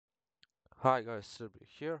Hi guys, Serbi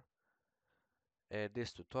here. In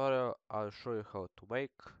this tutorial I'll show you how to make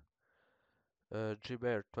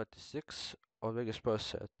Gmail 26 on Windows Pro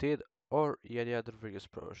 17 or any other Windows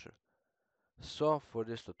version. So for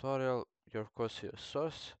this tutorial you of course see a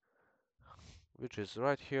source, which is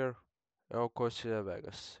right here, and of course see the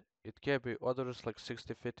Vegas. It can be others like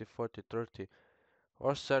 60, 50, 40, 30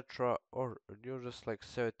 or etc. or users like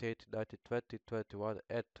 70, 80, 90, 20, 21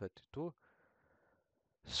 and 22.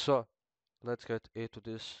 So let's get into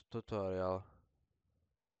this tutorial.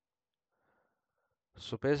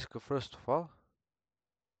 So basically first of all,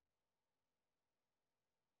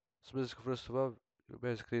 you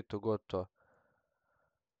basically need to go to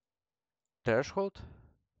threshold.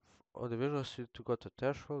 On the visuals, you need to go to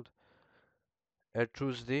threshold and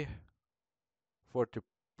choose the 40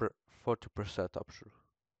 40% option,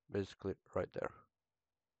 basically right there.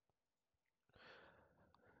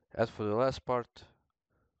 As for the last part,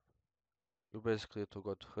 you basically need to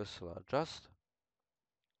go to hustle adjust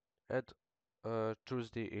and choose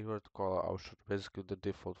the invert color option, basically the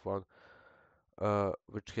default one,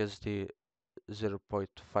 which has the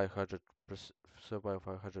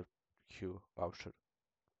 0.500 Q option.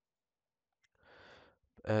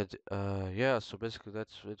 And yeah, so basically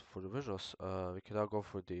that's it for the visuals. We can now go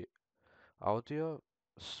for the audio.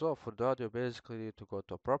 So for the audio, basically you need to go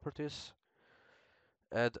to properties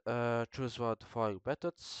and choose one of the following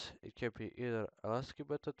methods. It can be either Elastic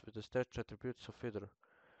method with the stretch attributes of either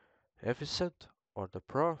efficient or the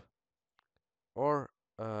pro, or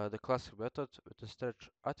the classic method with the stretch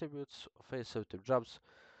attributes of A70 jumps,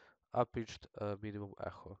 up-pitched minimum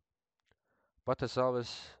echo. But as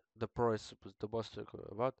always, the pro is the most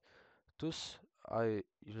recommended one. Thus, I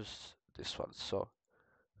use this one. So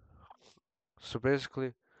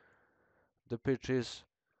basically, the pitch is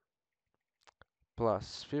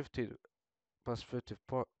plus 15 plus 50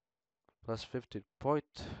 plus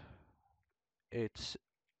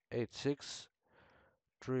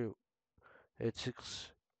 15.8638631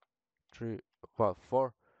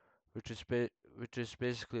 which is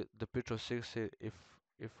basically the pitch of 60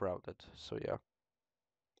 if rounded. So yeah.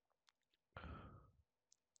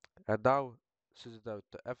 And now, since the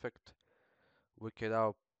effect, we can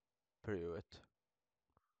now preview it.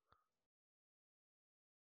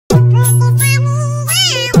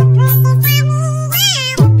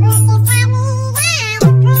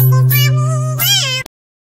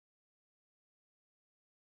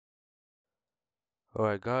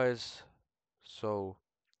 Alright guys, so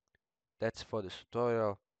that's for this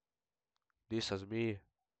tutorial. This is me,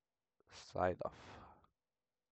 sign off.